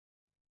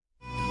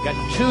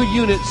Got 2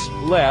 units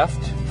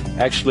left.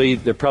 Actually,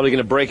 they're probably going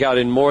to break out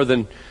in more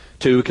than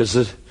 2 because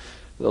the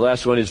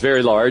last one is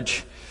very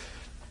large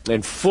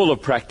and full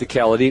of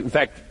practicality. In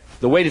fact,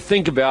 the way to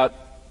think about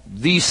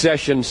these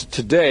sessions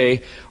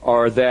today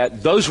are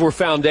that those were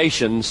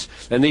foundations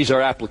and these are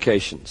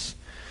applications.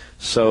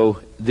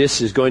 So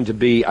this is going to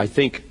be, I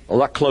think, a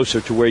lot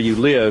closer to where you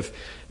live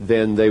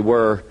than they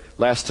were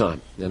last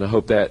time. And I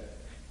hope that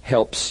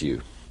helps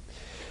you.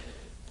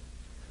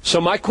 So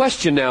my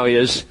question now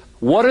is,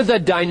 what are the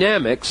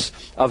dynamics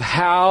of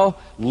how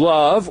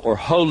love or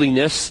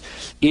holiness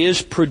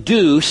is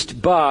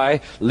produced by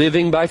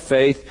living by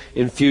faith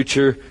in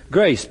future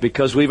grace?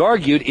 Because we've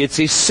argued it's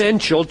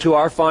essential to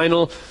our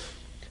final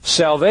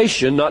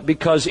salvation, not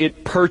because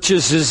it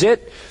purchases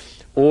it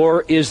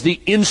or is the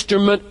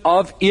instrument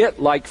of it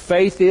like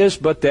faith is,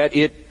 but that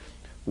it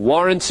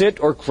warrants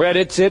it or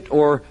credits it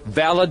or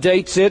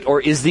validates it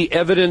or is the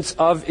evidence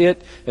of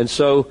it. And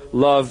so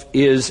love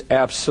is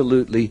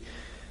absolutely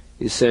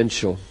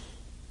essential.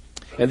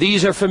 And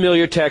these are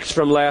familiar texts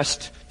from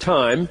last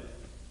time.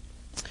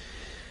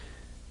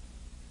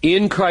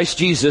 In Christ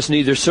Jesus,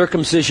 neither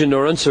circumcision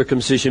nor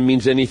uncircumcision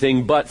means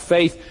anything but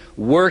faith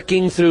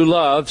working through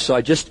love. So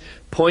I just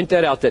point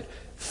that out, that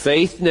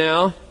faith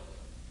now,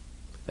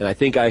 and I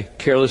think I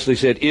carelessly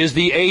said, is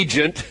the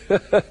agent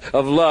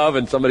of love.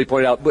 And somebody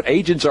pointed out, but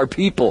agents are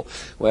people.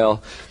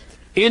 Well,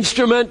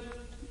 instrument,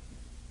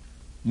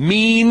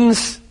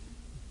 means,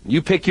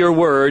 you pick your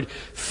word.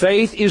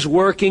 Faith is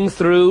working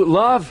through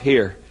love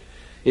here.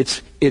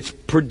 It's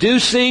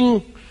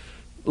producing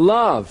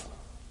love.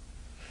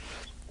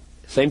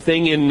 Same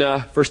thing in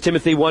 1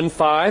 Timothy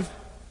 1:5.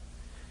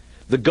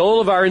 The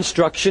goal of our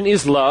instruction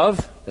is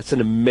love. That's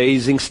an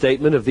amazing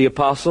statement of the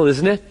apostle,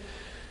 isn't it?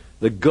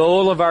 The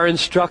goal of our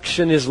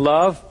instruction is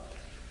love.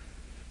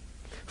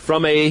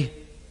 From a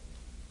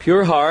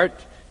pure heart,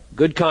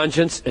 good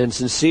conscience, and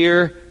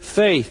sincere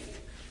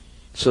faith.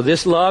 So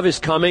this love is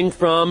coming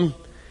from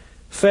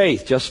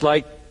faith, just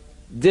like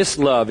this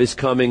love is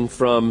coming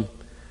from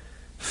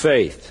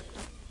faith.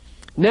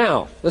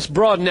 Now, let's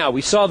broaden out.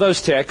 We saw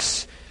those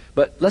texts,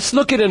 but let's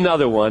look at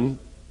another one,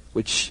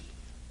 which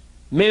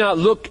may not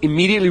look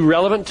immediately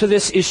relevant to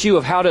this issue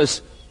of how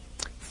does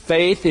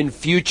faith in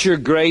future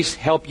grace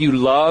help you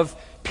love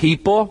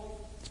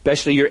people,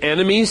 especially your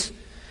enemies.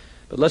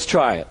 But let's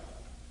try it.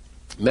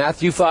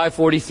 Matthew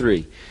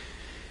 5:43.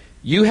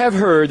 You have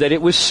heard that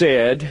it was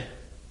said,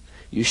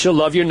 you shall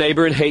love your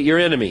neighbor and hate your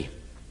enemy.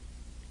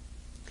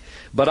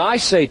 But I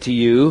say to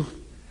you,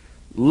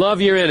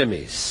 love your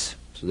enemies.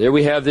 So there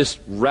we have this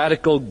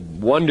radical,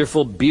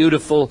 wonderful,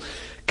 beautiful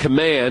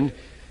command.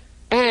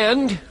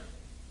 And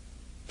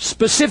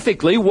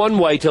specifically, one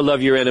way to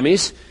love your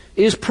enemies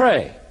is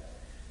pray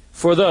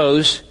for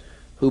those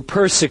who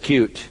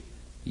persecute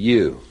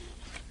you.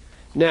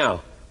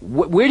 Now,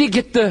 where do you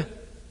get the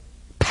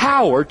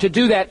power to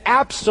do that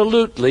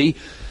absolutely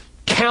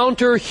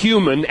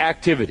counter-human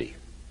activity?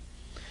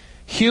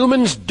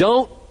 Humans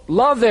don't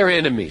love their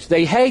enemies.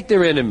 They hate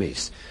their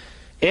enemies.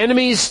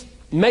 Enemies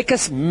make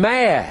us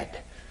mad.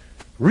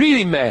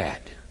 Really mad.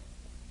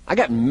 I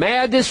got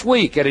mad this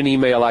week at an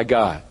email I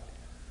got.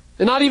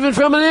 And not even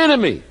from an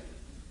enemy.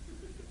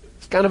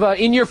 It's kind of an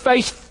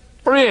in-your-face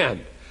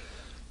friend.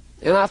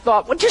 And I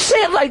thought, what'd you say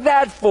it like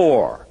that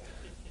for?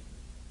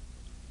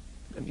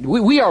 I mean,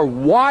 we are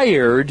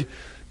wired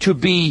to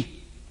be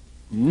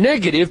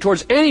negative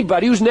towards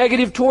anybody who's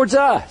negative towards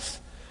us.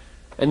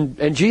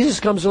 And Jesus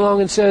comes along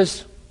and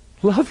says,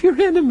 love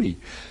your enemy.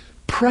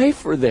 Pray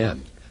for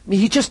them. I mean,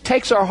 he just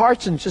takes our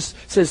hearts and just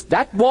says,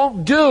 that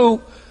won't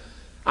do.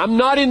 I'm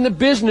not in the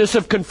business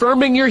of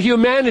confirming your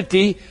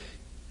humanity,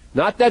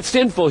 not that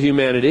sinful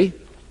humanity.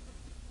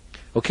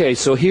 Okay,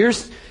 so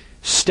here's,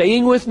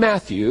 staying with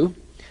Matthew,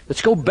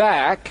 let's go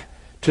back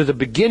to the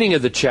beginning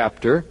of the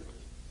chapter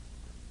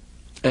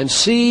and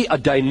see a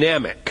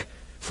dynamic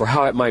for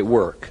how it might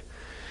work.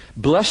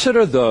 Blessed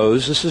are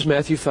those, this is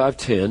Matthew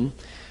 5:10,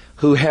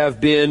 who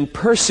have been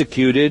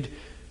persecuted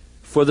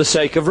for the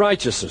sake of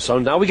righteousness. So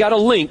now we got a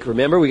link.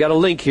 Remember, we got a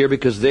link here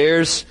because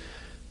there's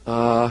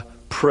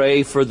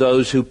pray for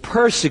those who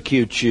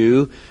persecute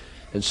you.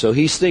 And so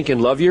he's thinking,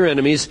 love your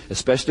enemies,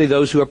 especially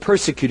those who are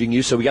persecuting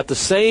you. So we got the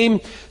same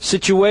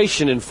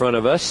situation in front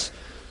of us.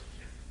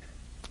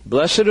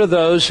 Blessed are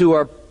those who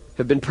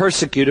have been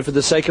persecuted for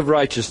the sake of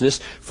righteousness,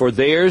 for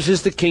theirs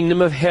is the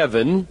kingdom of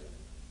heaven.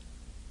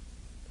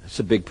 That's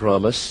a big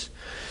promise.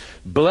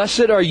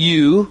 Blessed are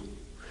you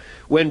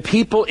when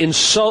people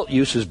insult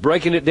you, so it's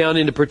breaking it down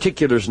into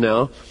particulars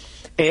now,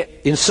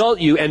 insult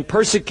you and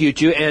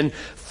persecute you and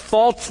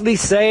falsely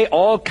say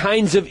all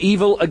kinds of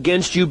evil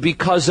against you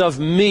because of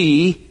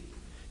me.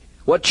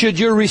 What should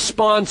your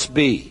response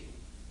be?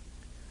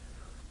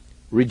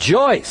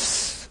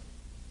 Rejoice.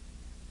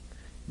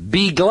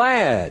 Be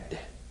glad.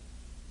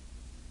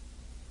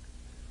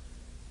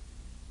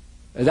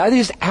 And that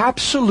is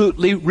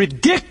absolutely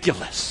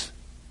ridiculous.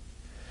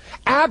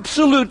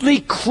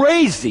 Absolutely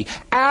crazy.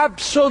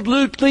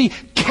 Absolutely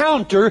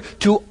counter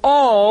to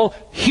all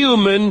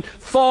human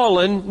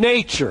fallen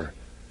nature.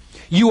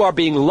 You are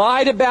being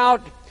lied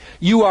about.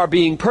 You are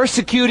being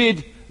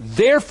persecuted,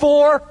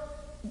 therefore,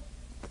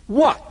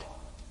 what?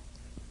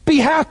 Be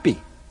happy.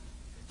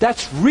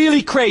 That's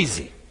really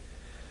crazy.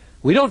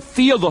 We don't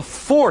feel the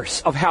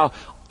force of how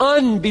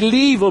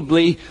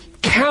unbelievably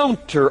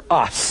counter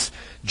us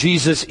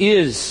Jesus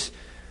is.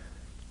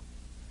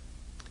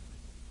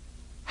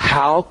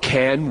 How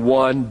can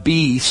one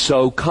be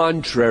so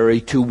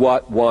contrary to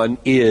what one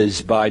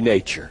is by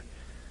nature?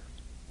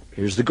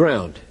 Here's the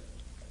ground.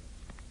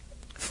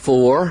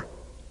 For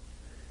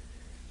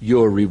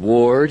your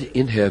reward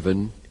in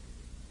heaven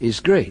is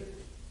great.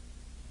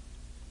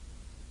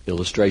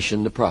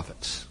 Illustration, the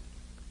prophets.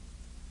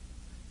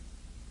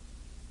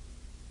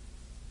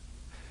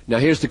 Now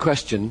here's the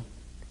question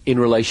in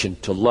relation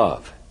to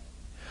love.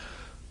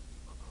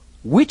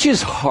 Which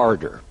is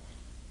harder?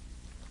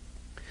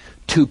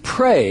 To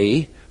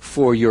pray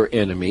for your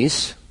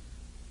enemies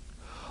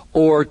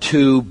or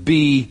to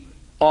be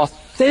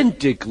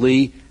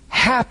authentically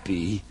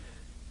happy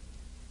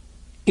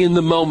in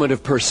the moment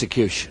of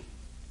persecution?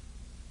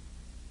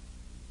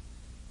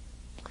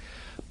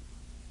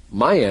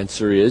 My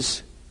answer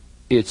is,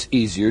 it's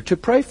easier to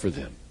pray for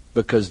them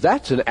because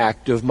that's an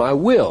act of my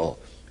will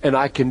and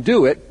I can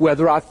do it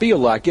whether I feel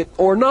like it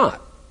or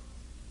not.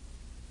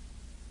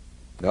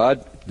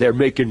 God, they're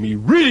making me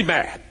really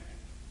mad.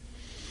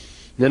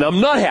 Then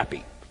I'm not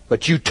happy.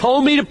 But you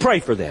told me to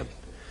pray for them.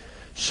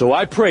 So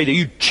I pray that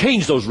you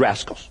change those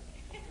rascals.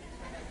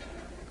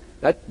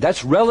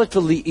 That's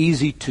relatively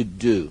easy to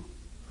do.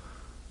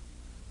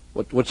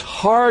 What's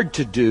hard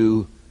to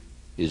do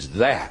is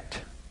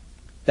that.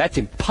 That's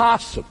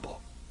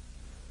impossible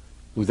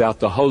without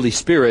the Holy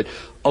Spirit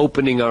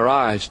opening our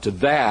eyes to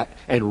that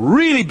and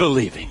really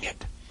believing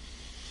it.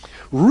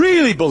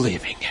 Really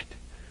believing it.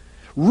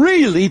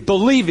 Really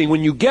believing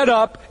when you get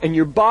up and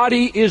your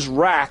body is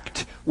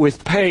racked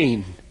with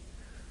pain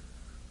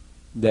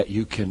that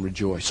you can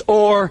rejoice.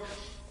 Or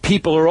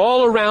people are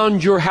all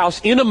around your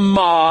house in a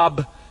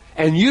mob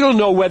and you don't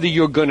know whether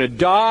you're going to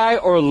die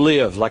or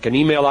live. Like an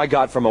email I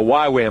got from a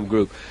YWAM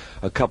group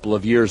a couple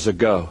of years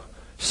ago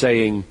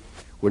saying,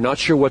 we're not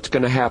sure what's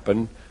going to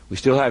happen. We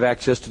still have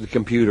access to the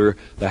computer.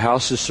 The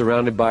house is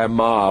surrounded by a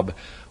mob.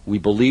 We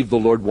believe the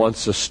Lord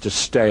wants us to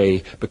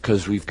stay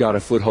because we've got a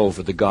foothold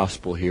for the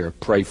gospel here.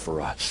 Pray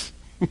for us.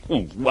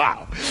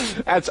 Wow,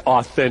 that's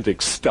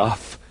authentic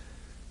stuff.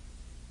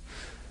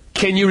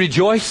 Can you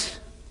rejoice?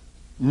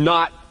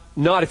 Not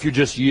if you're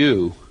just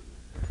you.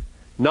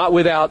 Not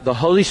without the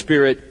Holy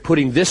Spirit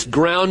putting this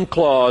ground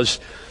clause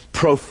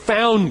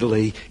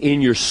profoundly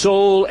in your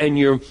soul and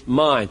your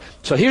mind.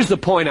 So here's the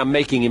point I'm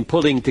making in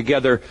pulling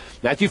together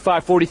Matthew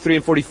 5:43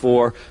 and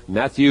 44,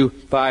 Matthew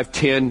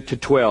 5:10 to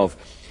 12.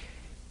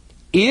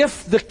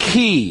 If the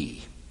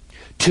key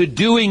to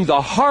doing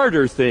the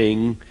harder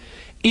thing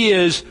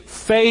is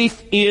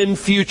faith in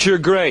future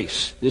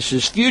grace, this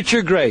is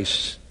future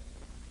grace,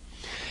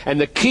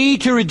 and the key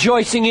to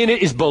rejoicing in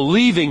it is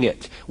believing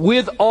it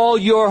with all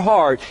your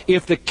heart.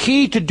 If the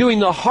key to doing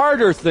the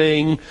harder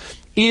thing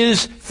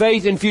is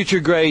faith in future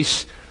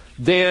grace,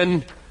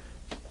 then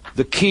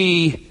the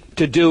key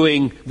to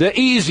doing the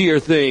easier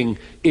thing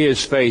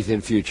is faith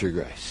in future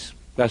grace.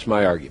 That's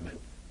my argument.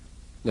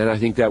 And I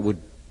think that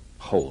would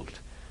hold.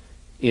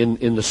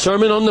 In the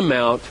Sermon on the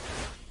Mount,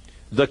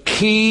 the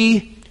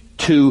key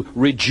to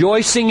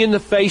rejoicing in the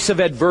face of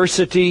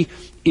adversity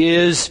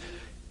is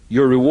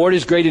your reward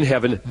is great in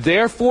heaven.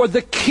 Therefore,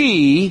 the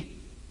key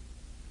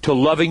to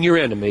loving your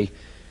enemy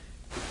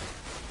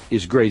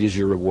is great is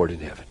your reward in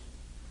heaven.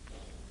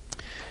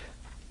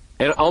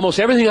 And almost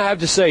everything I have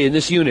to say in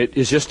this unit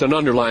is just an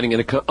underlining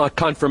and a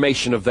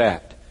confirmation of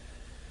that.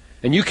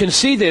 And you can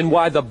see then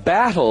why the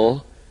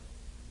battle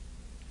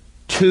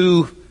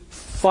to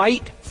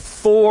fight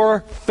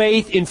for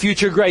faith in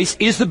future grace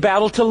is the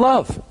battle to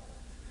love.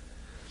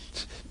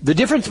 The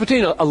difference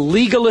between a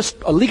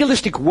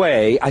legalistic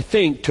way, I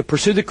think, to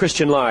pursue the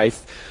Christian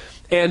life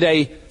and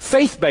a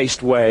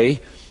faith-based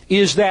way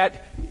is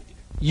that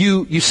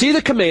you see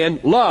the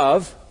command,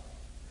 love,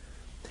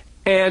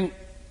 and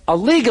a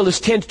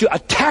legalist tends to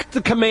attack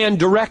the command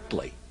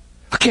directly.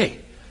 Okay,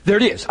 there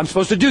it is. I'm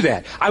supposed to do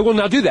that. I will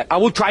now do that. I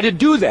will try to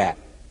do that.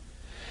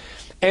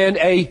 And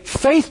a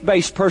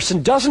faith-based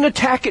person doesn't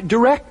attack it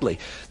directly.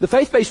 The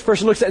faith-based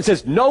person looks at it and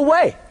says, no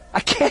way, I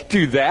can't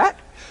do that.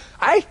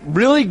 I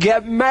really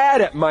get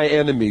mad at my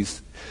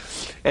enemies.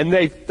 And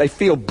they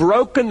feel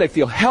broken, they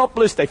feel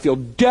helpless, they feel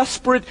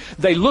desperate.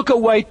 They look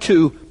away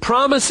to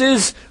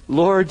promises.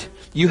 Lord,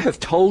 you have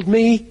told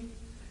me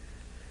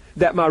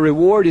that my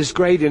reward is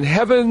great in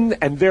heaven,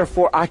 and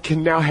therefore I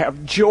can now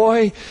have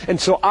joy. And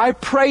so I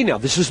pray now,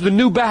 this is the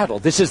new battle.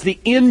 This is the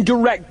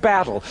indirect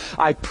battle.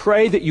 I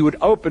pray that you would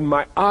open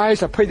my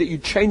eyes. I pray that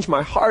you'd change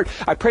my heart.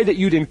 I pray that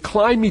you'd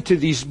incline me to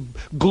these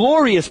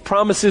glorious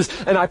promises.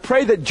 And I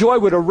pray that joy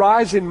would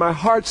arise in my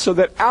heart so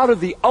that out of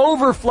the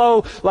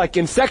overflow, like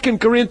in 2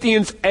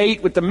 Corinthians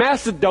 8 with the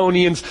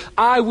Macedonians,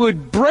 I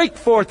would break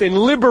forth in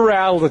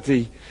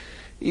liberality,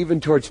 even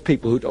towards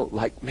people who don't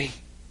like me.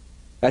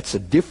 That's a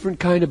different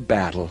kind of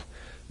battle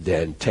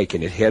than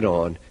taking it head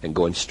on and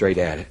going straight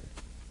at it.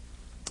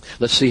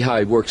 Let's see how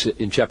he works it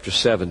in chapter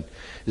 7.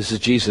 This is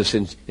Jesus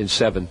in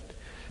 7,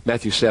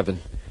 Matthew 7.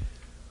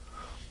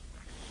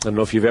 I don't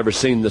know if you've ever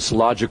seen this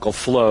logical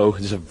flow.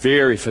 It's a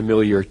very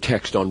familiar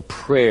text on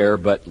prayer,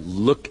 but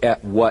look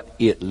at what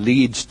it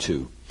leads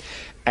to.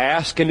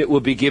 Ask and it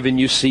will be given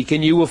you. Seek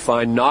and you will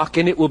find. Knock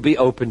and it will be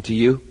open to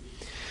you.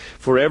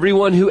 For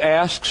everyone who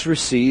asks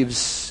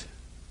receives.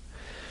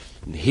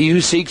 And he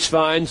who seeks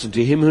finds. And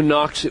to him who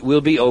knocks it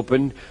will be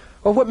opened.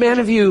 Or what man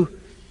of you,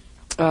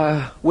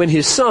 when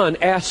his son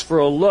asks for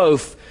a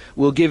loaf,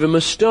 will give him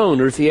a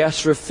stone? Or if he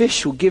asks for a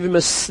fish, will give him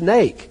a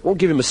snake? Won't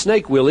give him a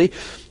snake, will he?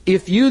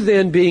 If you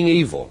then, being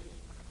evil,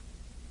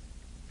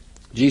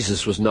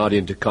 Jesus was not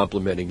into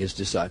complimenting his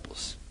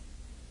disciples.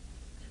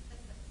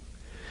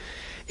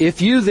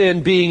 If you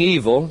then, being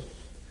evil,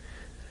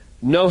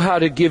 know how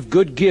to give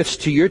good gifts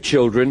to your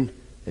children,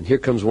 and here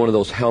comes one of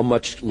those how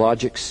much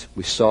logics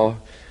we saw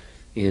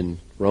in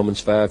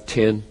Romans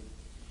 5:10.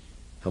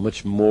 How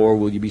much more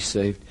will you be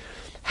saved?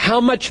 How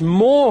much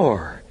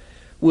more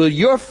will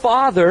your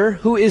Father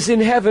who is in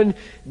heaven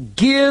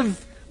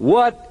give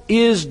what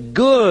is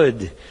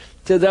good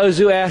to those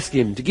who ask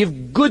Him, to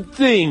give good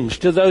things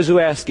to those who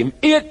ask Him?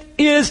 It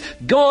is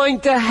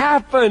going to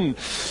happen.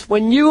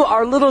 When you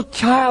are a little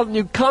child and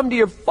you come to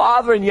your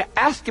Father and you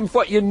ask Him for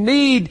what you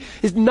need,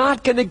 He's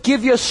not going to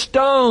give you a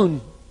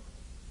stone.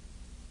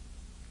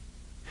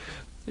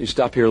 You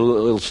stop here, a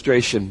little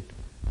illustration.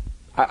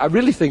 I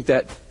really think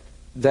that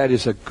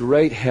is a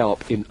great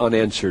help in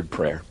unanswered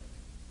prayer.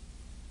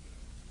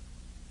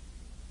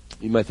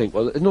 You might think,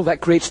 well, no,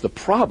 that creates the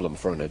problem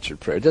for unanswered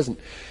prayer. It doesn't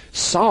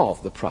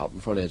solve the problem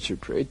for unanswered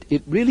prayer.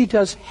 It really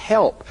does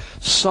help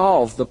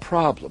solve the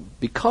problem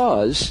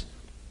because,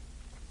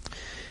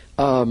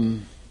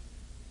 notice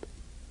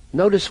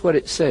what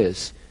it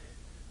says.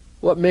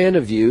 What man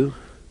of you,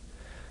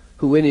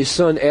 who when his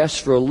son asks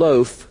for a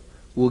loaf,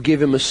 will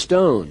give him a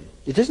stone?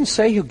 It doesn't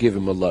say he'll give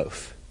him a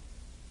loaf.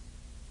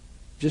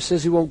 It just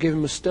says he won't give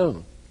him a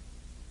stone.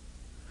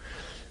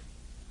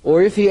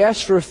 Or if he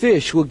asks for a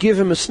fish, we'll give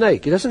him a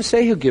snake. It doesn't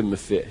say he'll give him a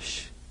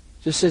fish.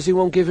 It just says he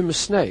won't give him a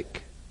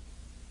snake.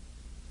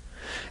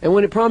 And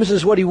when it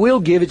promises what he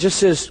will give, it just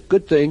says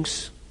good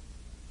things.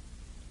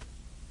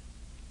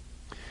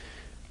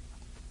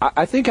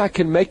 I think I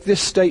can make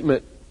this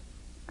statement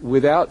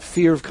without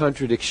fear of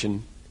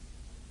contradiction.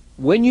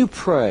 When you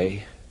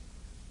pray,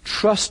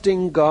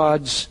 trusting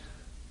God's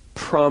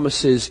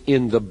promises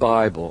in the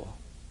Bible,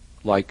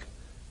 like,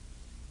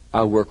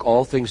 I'll work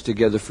all things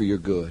together for your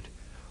good,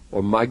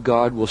 or my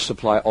God will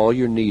supply all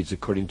your needs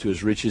according to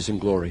His riches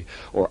and glory,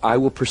 or I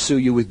will pursue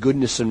you with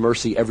goodness and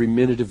mercy every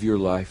minute of your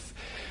life.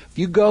 If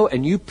you go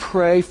and you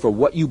pray for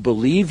what you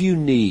believe you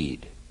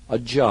need, a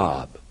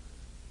job,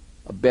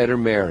 a better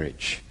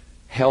marriage,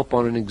 help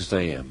on an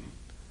exam,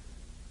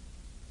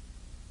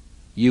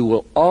 you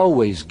will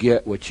always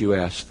get what you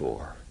ask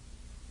for,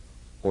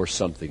 or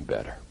something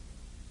better.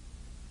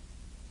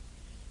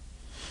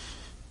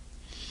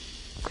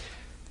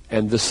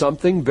 And the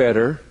something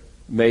better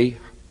may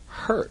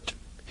hurt.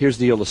 Here's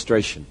the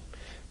illustration.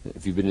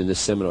 If you've been in this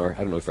seminar,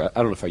 I don't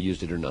know if I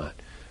used it or not.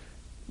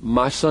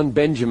 My son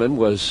Benjamin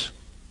was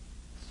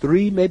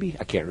 3, maybe.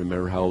 I can't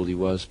remember how old he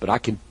was, but I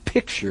can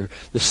picture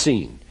the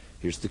scene.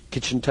 Here's the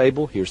kitchen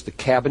table. Here's the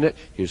cabinet.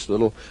 Here's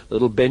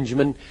little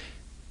Benjamin. Can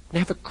I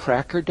have a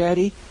cracker,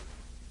 Daddy?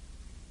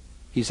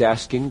 He's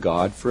asking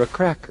God for a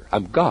cracker.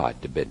 I'm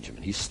God to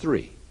Benjamin. He's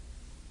 3.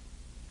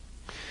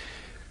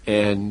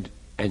 And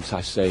so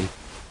I say,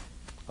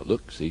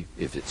 look, see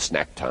if it's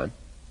snack time.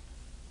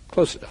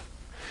 Close enough.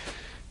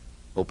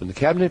 Open the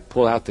cabinet,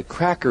 pull out the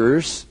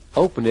crackers,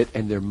 open it,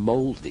 and they're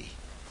moldy.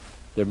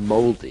 They're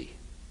moldy.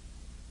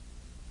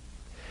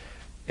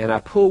 And I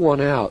pull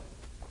one out,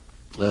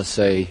 and I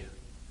say,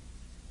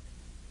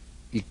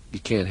 you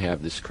can't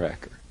have this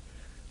cracker.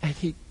 And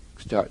he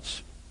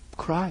starts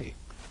crying.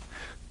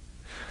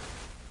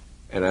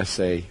 And I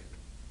say,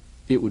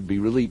 it would be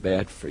really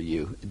bad for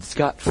you. It's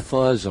got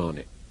fuzz on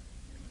it.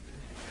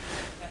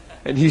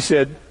 And he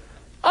said,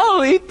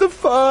 I'll eat the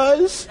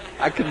fuzz.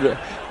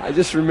 I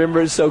just remember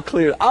it so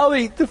clear. I'll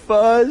eat the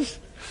fuzz.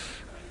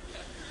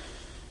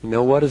 You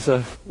know, what does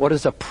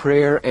a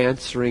prayer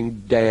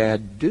answering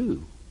dad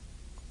do?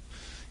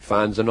 He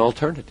finds an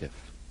alternative.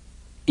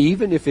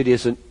 Even if it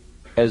isn't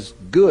as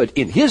good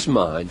in his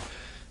mind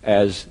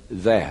as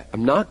that.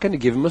 I'm not going to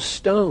give him a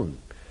stone,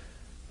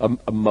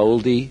 a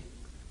moldy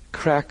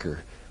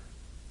cracker.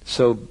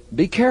 So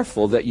be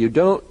careful that you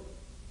don't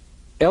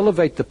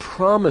elevate the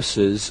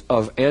promises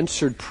of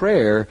answered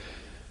prayer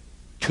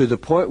to the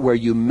point where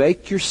you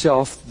make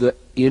yourself the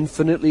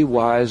infinitely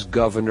wise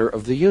governor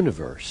of the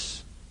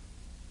universe.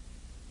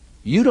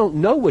 You don't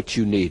know what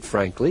you need,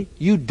 frankly.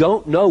 You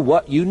don't know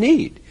what you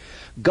need.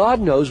 God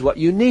knows what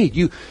you need.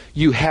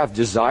 You have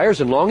desires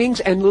and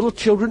longings, and little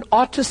children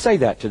ought to say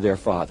that to their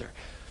father.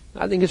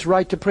 I think it's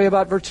right to pray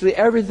about virtually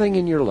everything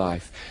in your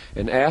life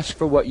and ask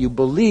for what you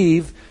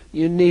believe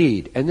you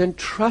need, and then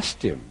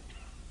trust Him.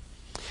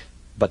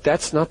 But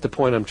that's not the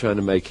point I'm trying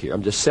to make here.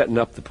 I'm just setting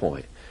up the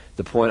point.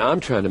 The point I'm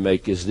trying to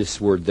make is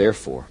this word,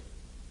 therefore.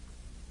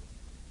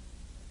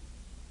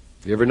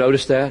 You ever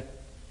noticed that?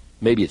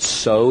 Maybe it's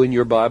so in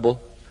your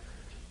Bible,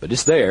 but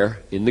it's there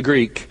in the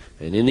Greek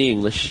and in the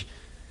English.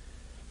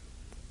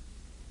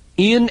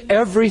 In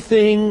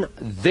everything,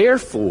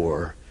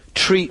 therefore,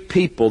 treat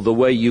people the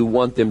way you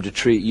want them to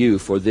treat you,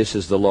 for this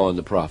is the law and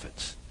the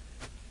prophets.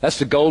 That's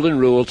the golden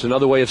rule. It's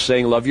another way of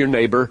saying love your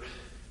neighbor.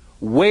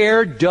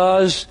 Where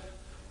does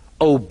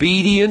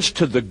obedience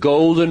to the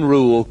golden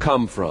rule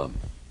come from?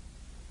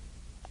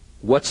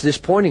 What's this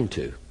pointing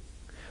to?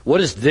 What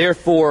does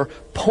therefore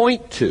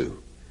point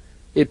to?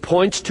 It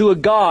points to a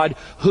God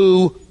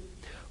who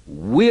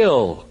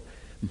will.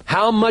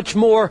 How much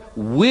more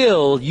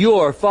will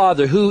your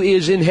Father who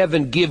is in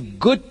heaven give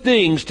good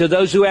things to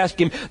those who ask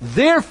Him?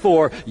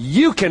 Therefore,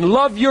 you can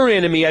love your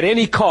enemy at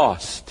any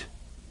cost.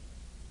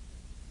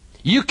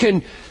 You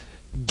can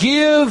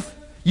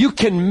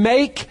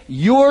make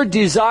your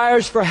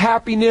desires for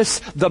happiness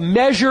the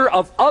measure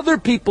of other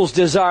people's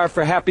desire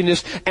for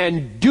happiness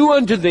and do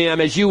unto them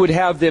as you would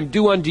have them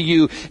do unto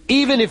you,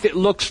 even if it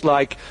looks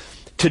like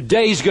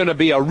today's going to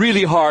be a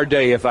really hard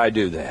day if I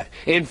do that.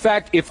 In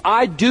fact, if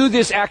I do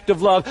this act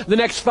of love, the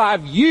next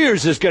 5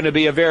 years is going to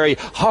be a very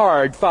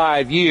hard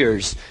 5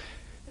 years.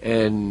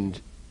 And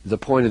the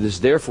point of this,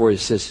 therefore,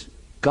 is says,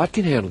 God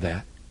can handle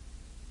that.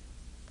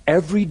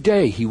 Every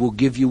day He will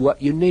give you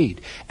what you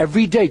need.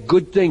 Every day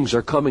good things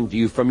are coming to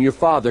you from your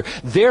Father.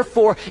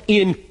 Therefore,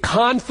 in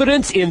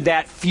confidence in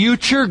that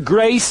future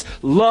grace,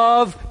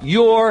 love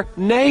your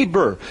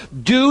neighbor.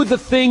 Do the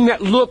thing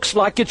that looks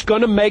like it's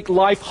going to make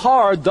life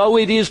hard, though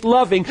it is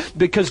loving,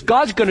 because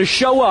God's going to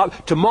show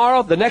up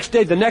tomorrow, the next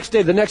day, the next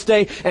day, the next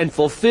day, and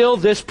fulfill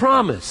this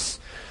promise.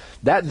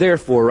 That,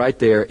 therefore, right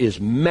there is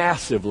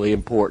massively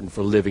important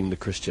for living the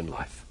Christian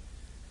life.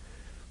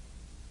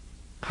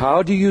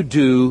 How do you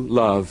do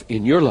love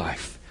in your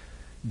life?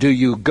 Do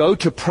you go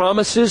to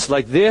promises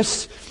like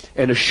this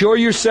and assure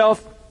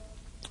yourself,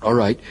 all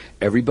right,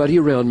 everybody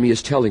around me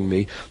is telling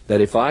me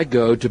that if I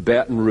go to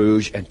Baton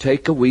Rouge and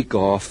take a week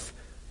off,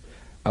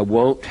 I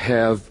won't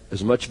have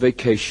as much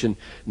vacation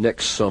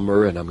next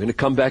summer, and I'm going to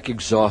come back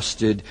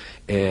exhausted,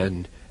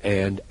 and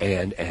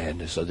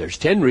so there's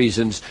 10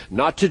 reasons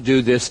not to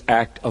do this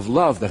act of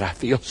love that I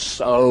feel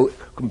so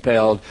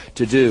compelled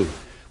to do.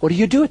 What do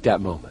you do at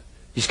that moment?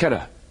 You just kind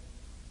of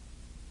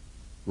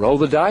roll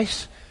the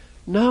dice?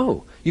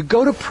 No. You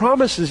go to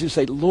promises and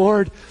say,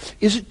 Lord,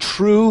 is it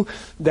true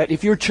that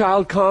if your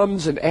child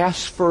comes and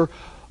asks for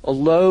a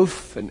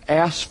loaf and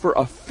asks for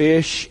a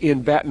fish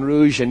in Baton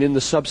Rouge and in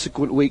the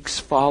subsequent weeks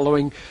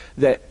following,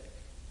 that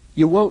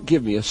you won't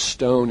give me a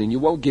stone and you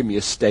won't give me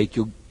a snake.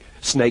 You'll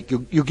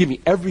give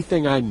me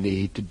everything I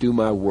need to do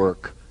my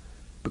work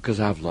because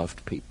I've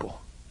loved people.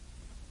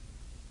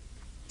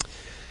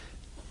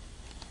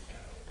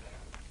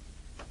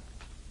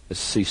 Let's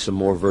see some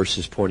more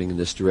verses pointing in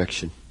this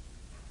direction.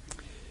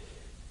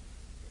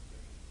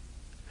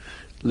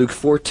 Luke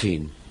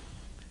 14.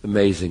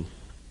 Amazing.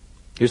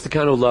 Here's the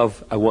kind of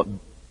love I want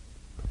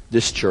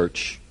this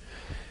church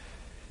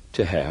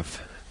to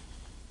have,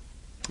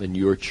 and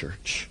your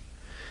church.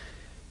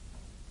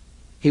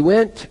 He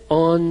went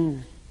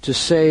on to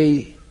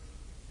say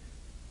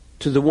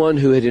to the one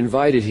who had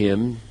invited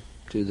him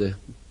to the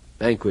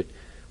banquet,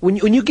 when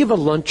you give a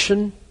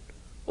luncheon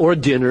or a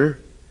dinner,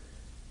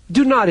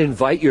 do not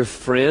invite your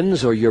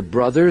friends or your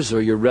brothers or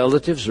your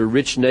relatives or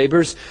rich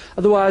neighbors.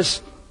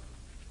 Otherwise,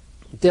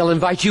 they'll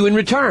invite you in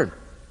return.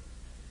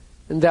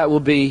 And that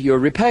will be your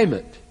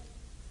repayment.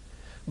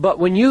 But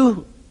when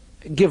you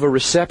give a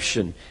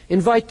reception,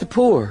 invite the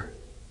poor,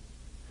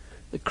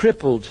 the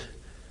crippled,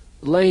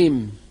 the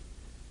lame,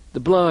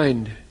 the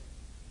blind.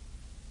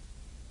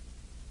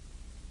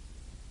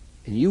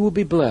 And you will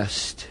be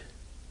blessed,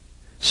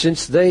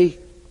 since they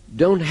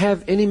don't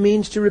have any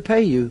means to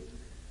repay you,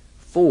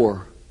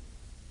 for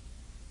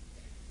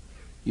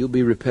you'll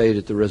be repaid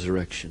at the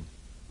resurrection.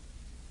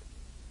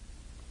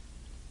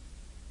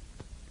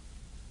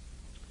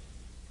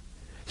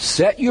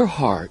 Set your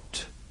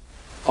heart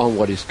on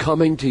what is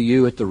coming to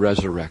you at the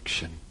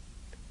resurrection.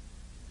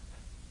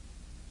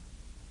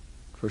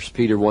 1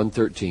 Peter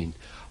 1:13.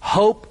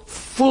 Hope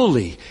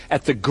fully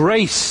at the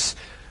grace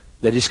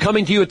that is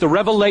coming to you at the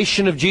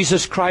revelation of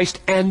Jesus Christ,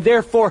 and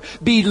therefore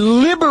be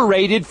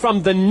liberated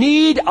from the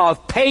need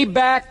of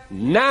payback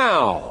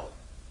now.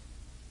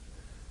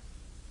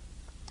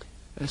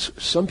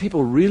 Some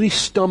people really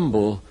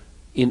stumble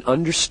in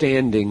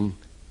understanding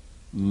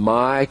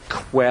my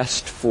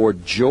quest for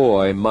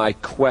joy, my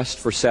quest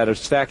for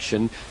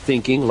satisfaction,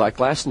 thinking, like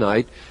last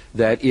night,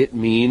 that it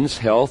means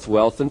health,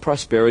 wealth, and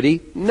prosperity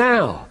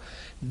now.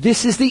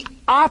 This is the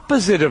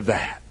opposite of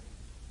that.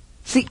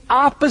 It's the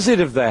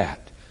opposite of that.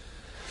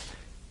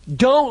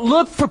 Don't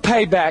look for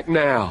payback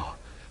now.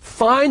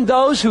 Find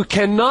those who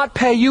cannot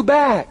pay you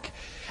back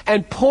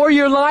and pour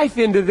your life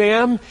into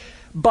them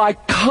by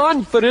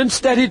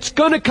confidence that it's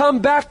going to come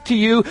back to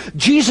you.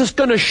 Jesus is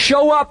going to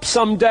show up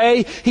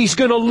someday. He's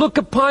going to look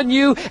upon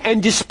you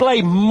and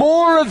display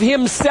more of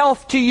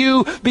Himself to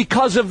you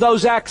because of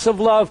those acts of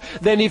love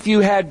than if you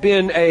had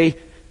been a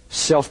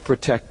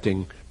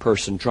self-protecting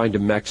person trying to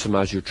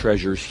maximize your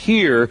treasures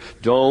here.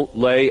 Don't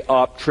lay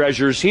up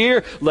treasures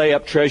here. Lay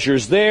up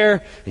treasures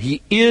there.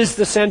 He is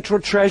the central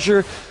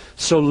treasure.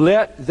 So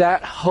let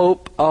that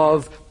hope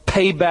of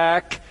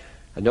payback.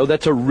 I know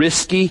that's a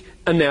risky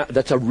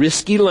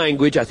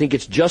language. I think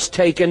it's just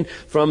taken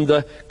from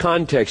the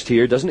context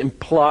here. It doesn't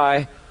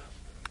imply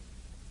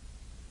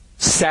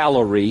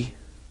salary.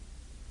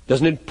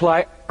 Doesn't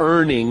imply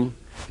earning.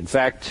 In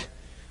fact,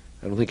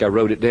 I don't think I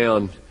wrote it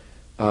down.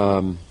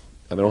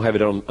 I don't have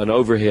it on an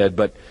overhead,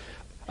 but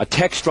a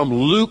text from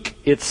Luke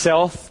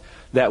itself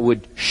that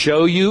would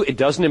show you it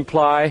doesn't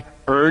imply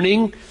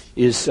earning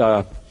is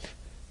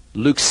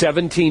Luke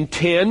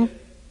 17:10.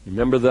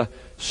 Remember the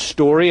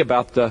story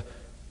about the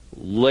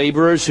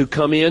laborers who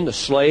come in, the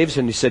slaves,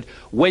 and he said,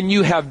 when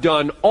you have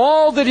done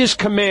all that is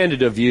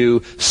commanded of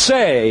you,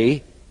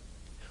 say,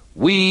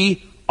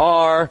 we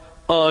are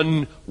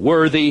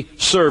unworthy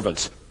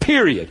servants.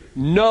 Period.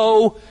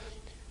 No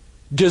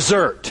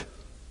desert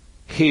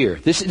here.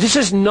 This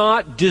is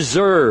not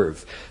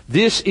deserve.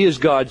 This is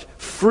God's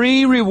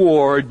free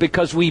reward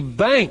because we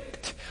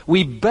banked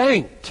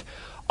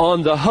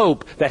on the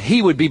hope that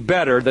He would be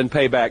better than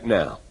payback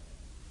now.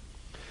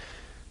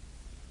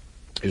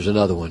 Here's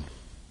another one.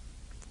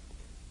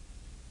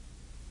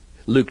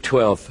 Luke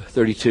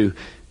 12:32.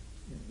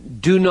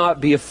 Do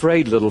not be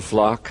afraid, little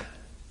flock,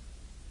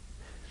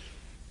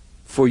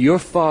 for your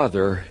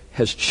Father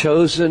has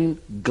chosen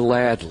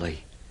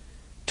gladly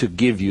to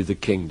give you the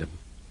kingdom.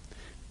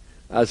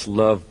 I just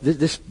love,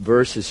 this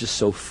verse is just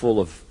so full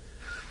of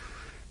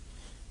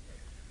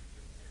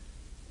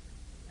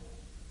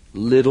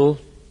little.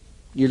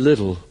 You're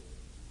little.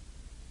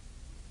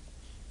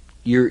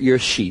 You're a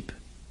sheep.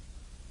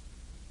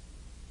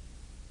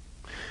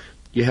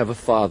 You have a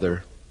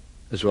father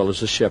as well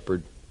as a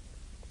shepherd.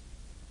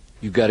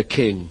 You've got a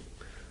king.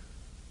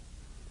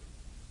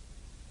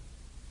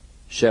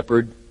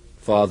 Shepherd,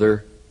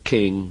 father,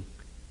 king.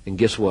 And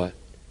guess what?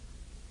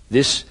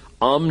 This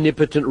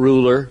omnipotent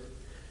ruler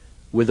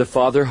with a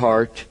father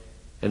heart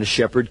and a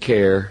shepherd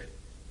care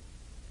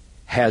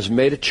has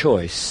made a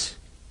choice,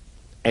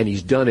 and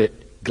He's done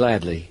it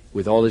gladly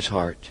with all His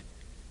heart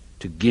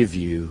to give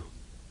you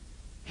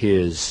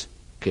His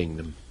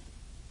kingdom.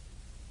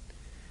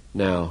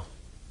 Now,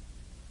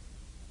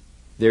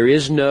 there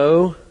is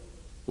no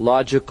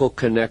logical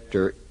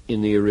connector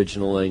in the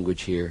original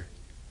language here.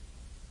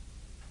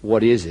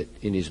 What is it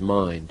in his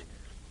mind?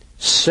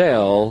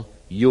 Sell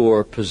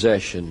your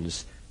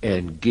possessions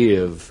and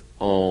give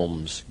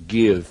alms.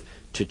 Give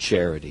to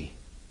charity.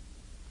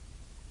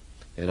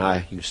 And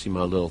you can see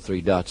my little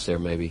 3 dots there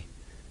maybe.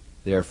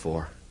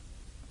 Therefore.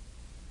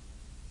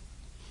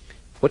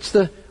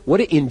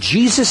 In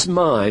Jesus'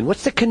 mind,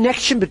 what's the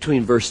connection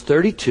between verse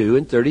 32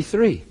 and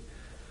 33?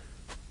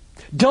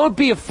 Don't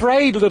be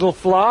afraid, little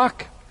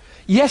flock.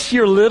 Yes,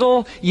 you're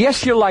little.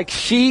 Yes, you're like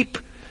sheep.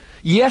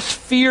 Yes,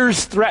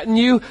 fears threaten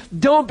you.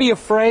 Don't be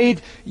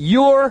afraid.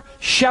 Your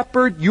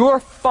shepherd, your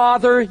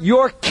father,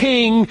 your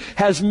king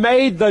has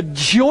made the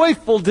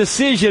joyful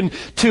decision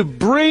to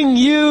bring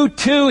you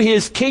to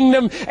His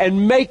kingdom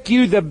and make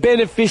you the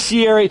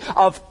beneficiary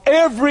of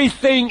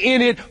everything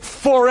in it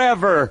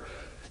forever.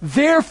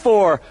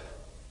 Therefore,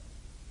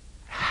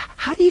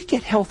 how do you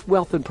get health,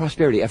 wealth, and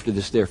prosperity after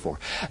this therefore?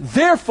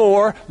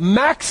 Therefore,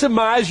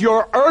 maximize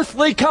your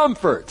earthly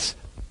comforts.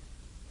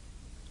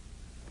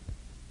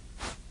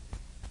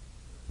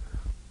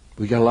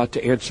 We got a lot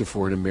to answer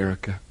for in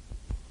America.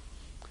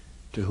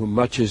 To whom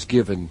much is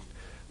given,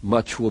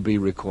 much will be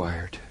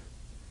required.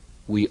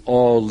 We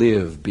all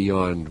live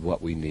beyond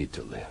what we need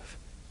to live.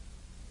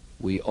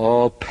 We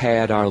all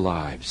pad our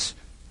lives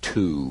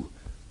too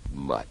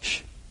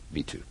much.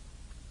 Me too.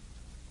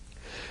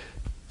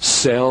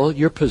 Sell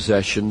your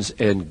possessions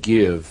and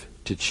give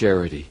to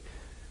charity.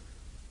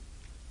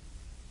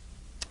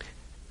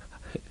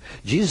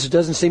 Jesus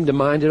doesn't seem to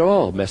mind at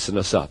all messing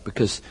us up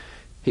because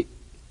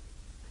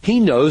He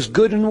knows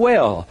good and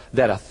well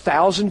that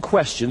 1,000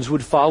 questions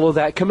would follow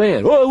that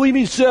command. Oh, what do you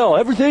mean sell?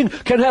 Everything?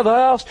 Can't have a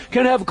house?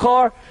 Can't have a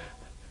car?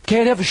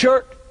 Can't have a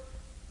shirt?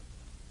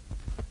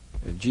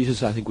 And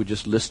Jesus, I think, would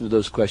just listen to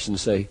those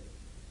questions and say,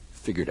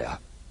 figure it out.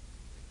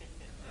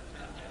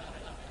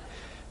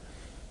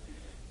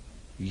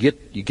 You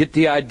get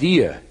the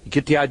idea. You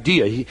get the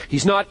idea.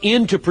 He's not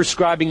into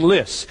prescribing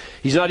lists.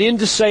 He's not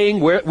into saying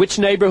which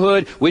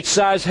neighborhood, which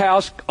size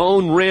house,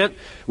 own, rent,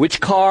 which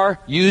car,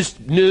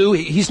 used, new.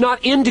 He's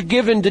not into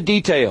giving the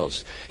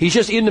details. He's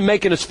just into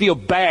making us feel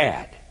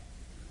bad.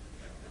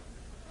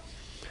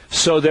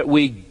 So that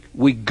we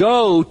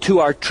go to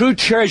our true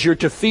treasure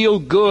to feel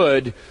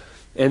good,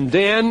 and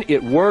then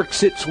it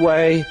works its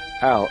way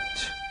out.